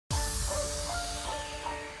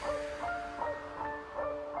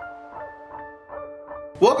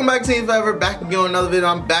Welcome back, Team Forever. Back again with another video.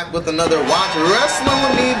 I'm back with another Watch Wrestling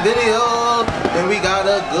With Me video. And we got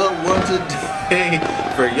a good one today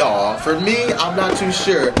for y'all. For me, I'm not too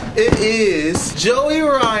sure. It is Joey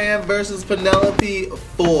Ryan versus Penelope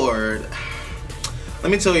Ford.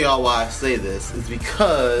 Let me tell y'all why I say this. It's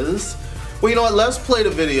because, well, you know what? Let's play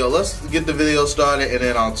the video. Let's get the video started and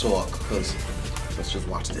then I'll talk. Because let's just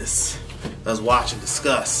watch this. Let's watch and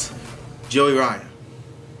discuss Joey Ryan.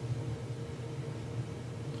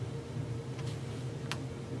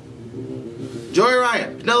 Joey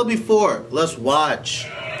Ryan, Penelope Ford, let's watch.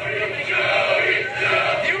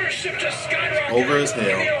 Viewership just skyrocketed Over as hell.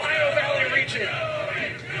 in the Ohio Valley region.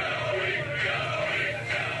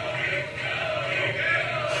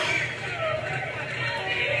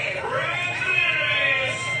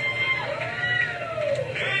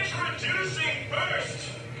 Introducing first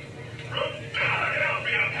from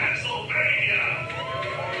Philadelphia, Pennsylvania.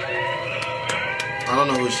 I don't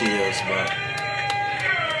know who she is, but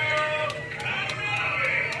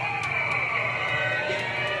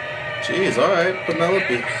jeez, alright,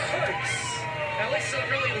 Penelope. At least it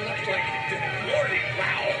really looked like good morning.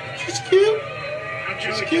 Wow. She's cute.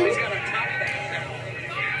 She's cute. He's got a top back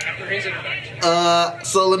now after his introduction.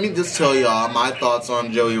 So let me just tell y'all my thoughts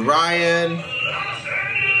on Joey Ryan.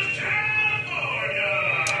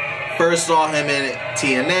 First saw him in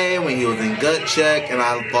TNA when he was in Gut Check, and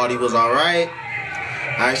I thought he was alright.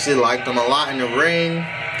 I actually liked him a lot in the ring.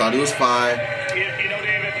 Thought he was fine.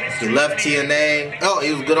 He left TNA. Oh,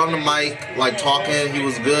 he was good on the mic, like talking. He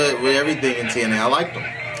was good with everything in TNA. I liked him.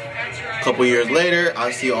 A couple years later,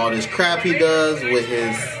 I see all this crap he does with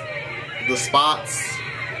the spots.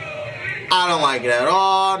 I don't like it at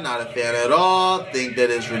all. Not a fan at all. Think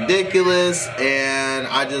that it's ridiculous, and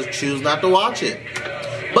I just choose not to watch it.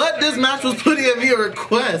 But this match was put in via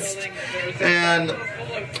request, and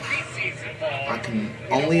I can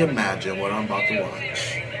only imagine what I'm about to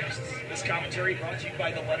watch. This commentary brought to you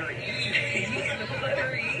by the letter E. The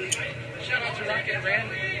letter E. Shout out to Rocket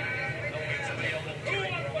Randy.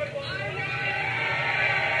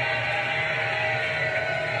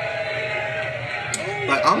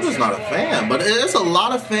 Like, I'm just not a fan, but there's a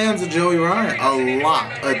lot of fans of Joey Ryan. A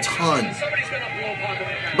lot. A ton.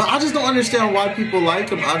 But I just don't understand why people like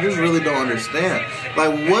him. I just really don't understand.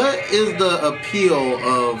 Like, what is the appeal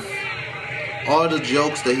of all the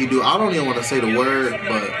jokes that he do? I don't even want to say the word,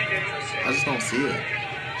 but I just don't see it.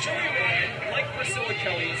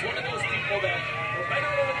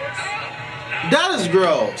 That is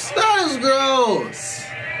gross. That is gross.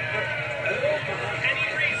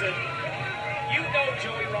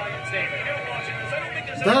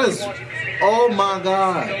 That is, oh my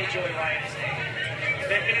God. And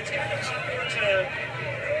it's kind of hard to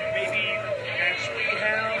maybe actually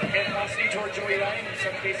have animosity toward Joey Ryan. In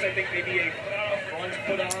some cases, I think maybe a front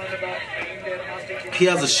put on about aimed animosity. He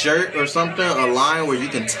has a shirt or something, a line where you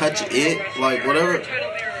can touch it, like whatever.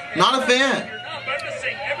 Not a fan.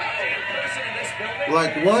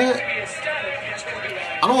 Like, what?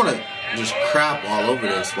 I don't want to just crap all over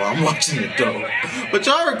this while I'm watching it though. But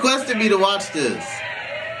y'all requested me to watch this.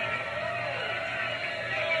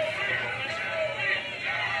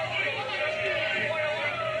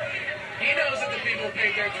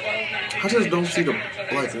 I just don't see the,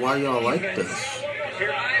 like, why y'all like this.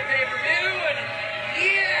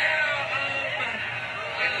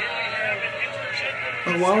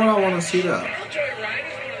 Like, why would I want to see that? Joey Ryan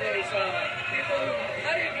is one of those people who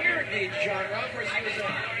pioneered the genre. Of course, he was a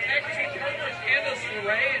tag team partner with Candice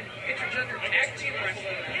LeRae and intergender tag team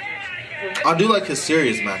wrestling. I do like his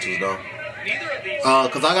serious matches though.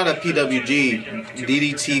 Cause I got a PWG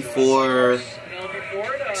DDT for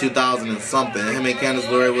 2000 and something. Him and Candice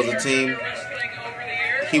LeRae was a team.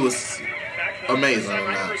 He was amazing in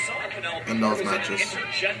that, in those matches.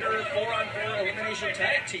 Intergender 4-on-4 elimination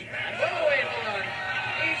tag team. Oh wait, hold on.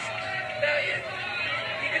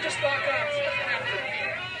 He could just walk up. He doesn't have to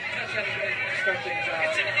touch anything to start things out.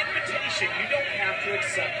 It's an invitation. You don't have to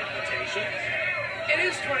accept invitation. It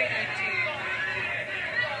is 2019.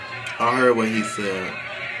 I heard what he said.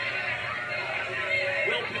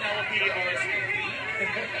 Will Penelope RSVP?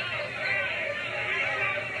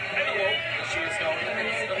 Penelope, she is known as.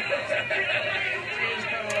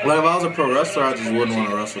 Like, if I was a pro wrestler, I just wouldn't want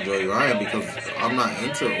to wrestle Joey Ryan because I'm not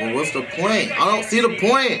into it. Well, what's the point? I don't see the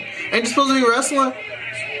point. Ain't you supposed to be wrestling?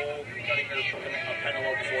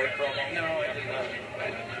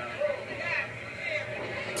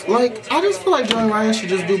 Like, I just feel like Joey Ryan should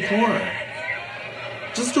just do porn.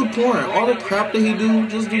 Just do porn. All the crap that he do,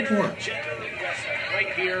 just do porn. Right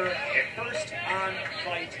here at First on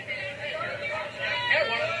Fight. Yeah,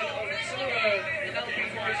 well, some of the Penelope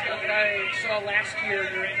Ford stuff that I saw saw last year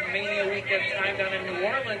during Mania weekend time down in New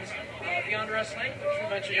Orleans, Beyond Wrestling, which we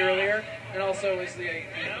mentioned earlier, and also is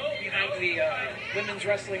behind the Women's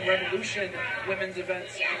Wrestling Revolution women's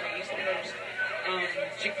events on the East Coast.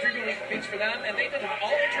 She frequently competes for them, and they did an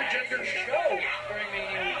all-intergender show during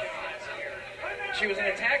Mania weekend last year. She was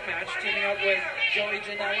in a tag match, teaming up with Joey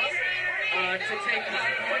Janela to take on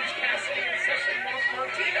Orange Cassidy and Session Moth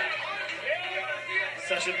Martina.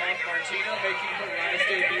 Session Moth Martina making her Rise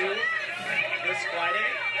debut this Friday.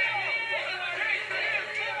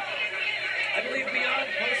 I believe Beyond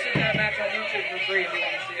posted that match on YouTube for free if you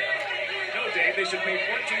want to see it. No, Dave, they should pay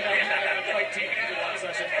 $14.99 on Fight TV to watch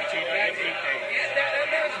Session Martina and 8K.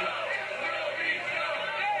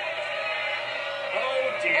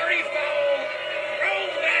 Oh, dear. Party foul! Throw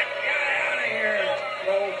that guy out of here!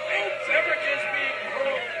 Beverages being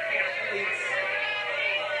hurled at the athletes.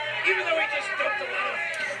 Even though he just dumped a lot of...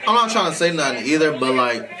 I'm not trying to say nothing either, but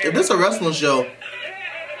like, if this is a wrestling show,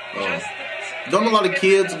 don't a lot of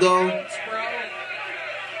kids go?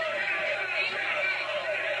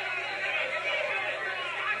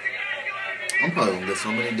 I'm probably gonna get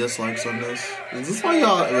so many dislikes on this. Is this why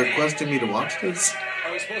y'all requested me to watch this?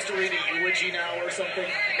 Are we supposed to read a eulogy now or something?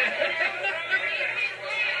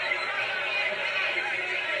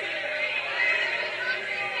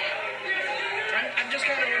 I'm just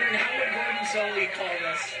kind of wondering, how would Gordon Soley call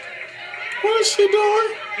this? What is she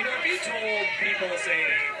doing? You know, if you told people, say,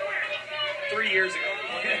 3 years ago,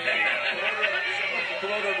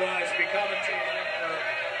 below the rise, be commentating for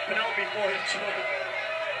Penelope Ford and Joey.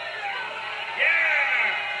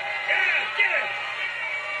 Get it!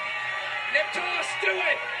 Nip toss, do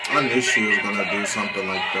it! I knew she was gonna do something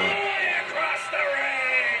like that. Across the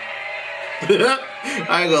ring!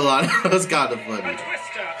 I ain't gonna lie, that's kind of A funny.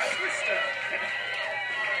 twister!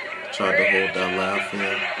 Tried to hold that laugh in.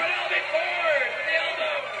 Penelope Ford with the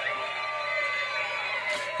elbow!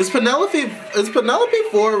 Is Penelope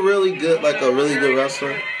Ford really good, like a really good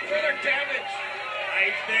wrestler? Further damage.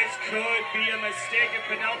 This could be a mistake if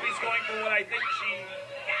Penelope's going for what I think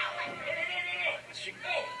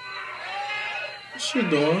What's she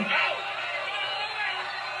doing?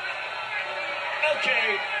 Okay.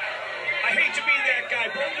 I hate to be that guy,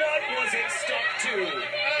 but what was it stuck to?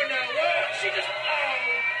 Oh no, what? She just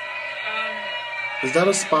Is that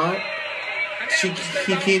a spot?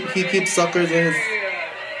 He keeps suckers in his...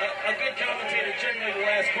 A good commentator generally will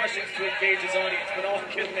ask questions to engage his audience, but all I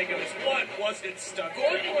can think of is, what was it stuck?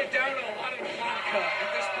 Gordon went down to a lot of vodka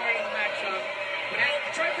at this point in the matchup.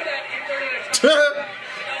 And try for that inverted attack.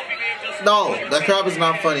 No, that crap is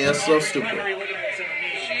not funny. That's so stupid. She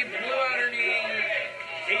blew out her knee.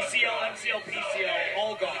 ACL, MCL, PCL,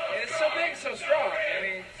 all gone. It's so big, so strong. I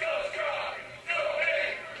mean,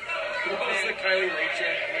 what was the Kylie Ray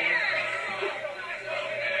chant?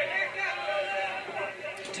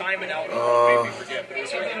 Time and out. Made me forget, but it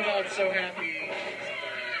was something about so happy.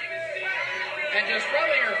 And just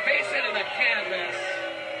rubbing her face into the canvas.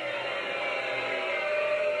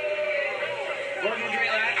 Gordon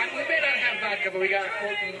we may not have vodka, but we got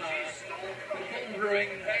Fulton Brewing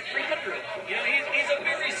 300. You know, he's a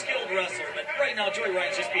very skilled wrestler, but right now Joey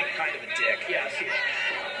Ryan's just being kind of a dick. Yes, he is.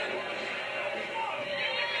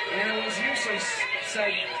 And it was useless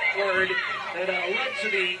said word that led to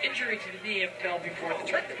the injury to the knee of Penelope Ford that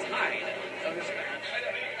turned the tide of this match.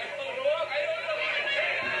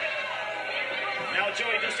 Now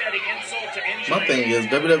Joey just adding insult to injury. My thing is,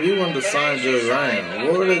 WWE wanted to sign Joey Ryan.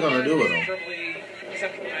 What were they gonna do with him?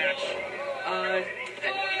 Acceptable match. And,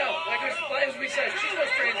 you know, as we said, she's no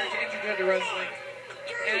stranger to intergender wrestling.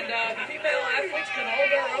 And the female athletes can hold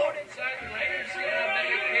their own inside the ring. We've seen on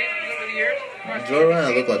many occasions over the years. Joey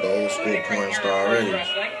Ryan looked like an old school porn star already.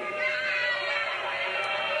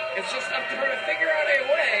 It's just up to her to figure out a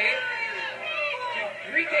way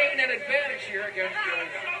to regain an advantage here against Joey.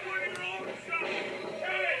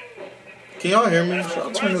 Can y'all hear me? Should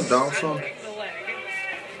I turn this down some?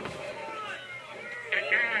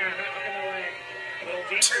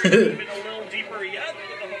 A little deeper yet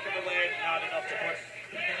with the hook of the leg, not enough to put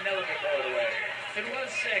Penelope Ford away. It was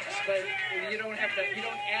 6, but you don't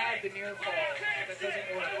add the near fall. That doesn't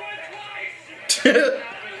work.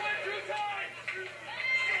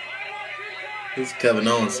 This is Kevin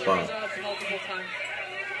Owens' spot.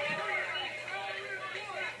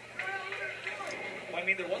 Well, I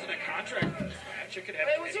mean, there wasn't a contract for this match. It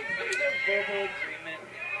was a verbal agreement.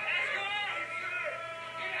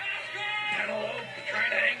 Penelope trying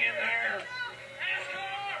to hang in there.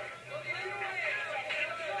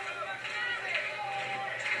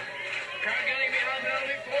 Crowd getting behind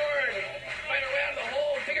Penelope Ford. Find her way out of the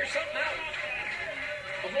hole. Figure something out.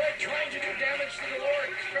 Avoid trying to do damage to the lower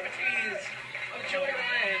extremities. of Joey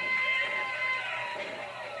Ryan.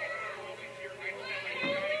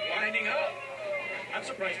 Winding up. I'm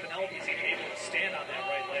surprised Penelope's even able to stand on that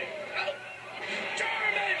right leg. Oh!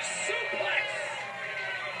 German suplex!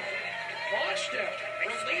 Launched it.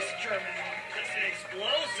 Release German. Just an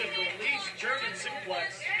explosive release German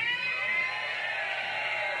suplex.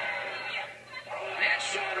 And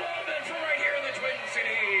Sean Waltman from right here in the Twin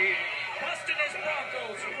City. Busting his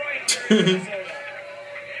Broncos right here in Minnesota.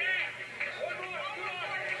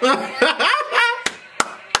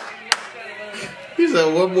 He said,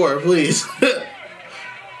 one more, please.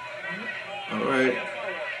 All right.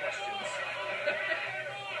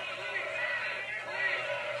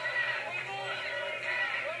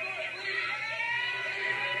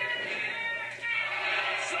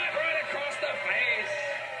 Slap right across the face.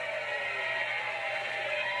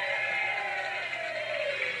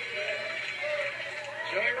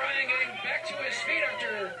 Joey Ryan getting back to his feet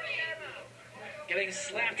after getting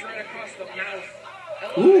slapped right across the mouth.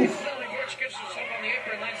 Ooh. George gets himself on the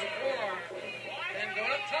apron, lands the forearm. Then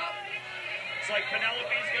going up top. It's like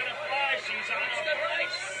Penelope's gonna fly. She's on the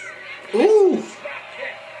rise. Ooh. Drop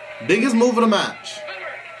kick. Biggest move of the match.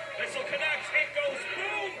 Cover. This will connect. It goes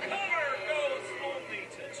boom. Cover goes only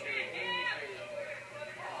to two.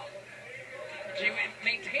 She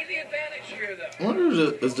maintain the advantage here, though. I wonder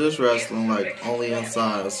is this wrestling like only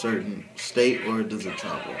inside a certain state or does it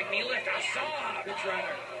travel? Knee lift. I saw the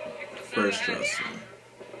driver. First wrestling.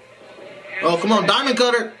 Oh, come on, Diamond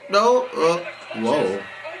Cutter. No. Whoa.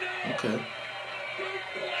 Okay.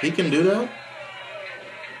 He can do that?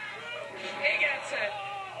 He gets it.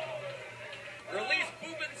 Release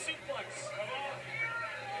Boobin suplex.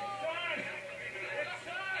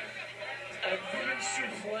 A Boobin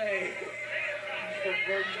souffle. For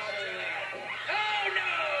Gordon. Oh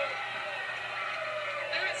no!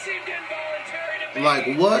 That seemed involuntary to me. Like,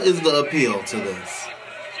 what is the appeal to this?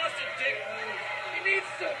 Just a dick move. He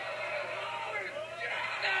needs to.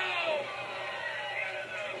 No!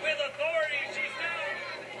 With authority, she's down.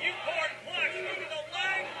 You poured flex into the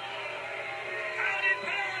leg. How did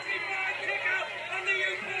Penelope find kick out on the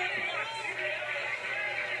U-Port flex?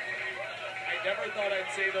 I never thought I'd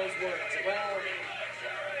say those words. Well,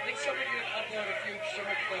 I think somebody would upload a few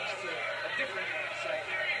summer clips to a different site,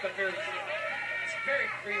 but very similar. It's very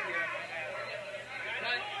creepy on my head.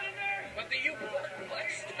 But the U-Port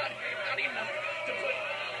flex not enough to put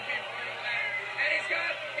people in that. And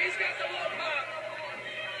he's got the low pop.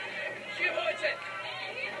 She avoids it.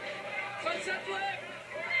 Sunset flip.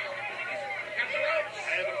 Got the ropes.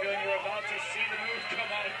 I have a feeling we're about to see the move come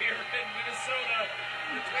out here in Minnesota.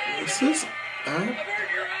 Is this? Avert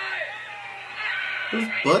your eye. His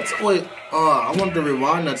butt's. Wait. I wanted to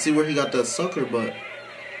rewind that, see where he got that sucker butt.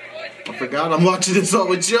 I forgot I'm watching this all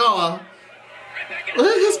with y'all.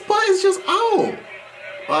 His butt is just out.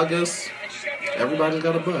 Well, I guess everybody's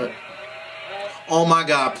got a butt. Oh my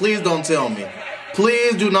God! Please don't tell me.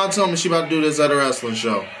 Please do not tell me she about to do this at a wrestling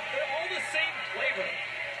show. They're all the same flavor.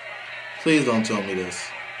 Please don't tell me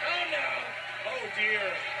this. Oh no. Oh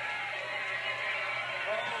dear.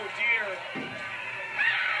 Oh dear.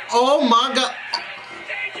 Oh my God!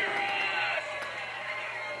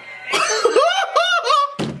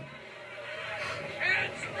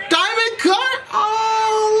 Diamond cut!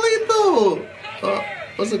 Oh, lethal!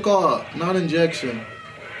 What's it called? Not injection.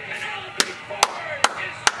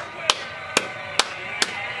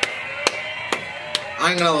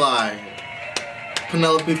 I ain't gonna lie.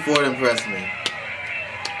 Penelope Ford impressed me.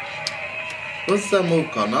 What's that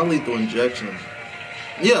move called? Not lethal injection.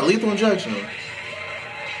 Yeah, lethal injection.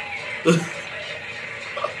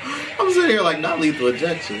 I'm sitting here like, not lethal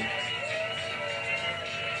injection.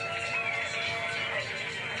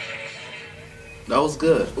 That was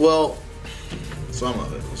good. Well, some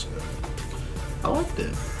of it was good. I liked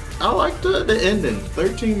it. I liked the ending.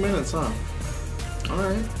 13 minutes, huh?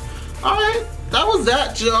 Alright. Alright. That was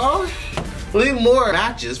that, y'all. Leave more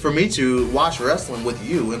matches for me to watch wrestling with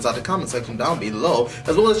you inside the comment section down below,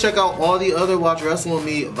 as well as check out all the other Watch Wrestling With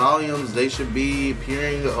Me volumes. They should be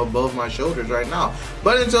appearing above my shoulders right now.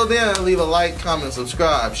 But until then, leave a like, comment,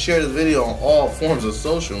 subscribe, share this video on all forms of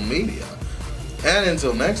social media. And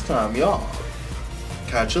until next time, y'all,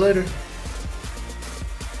 catch you later.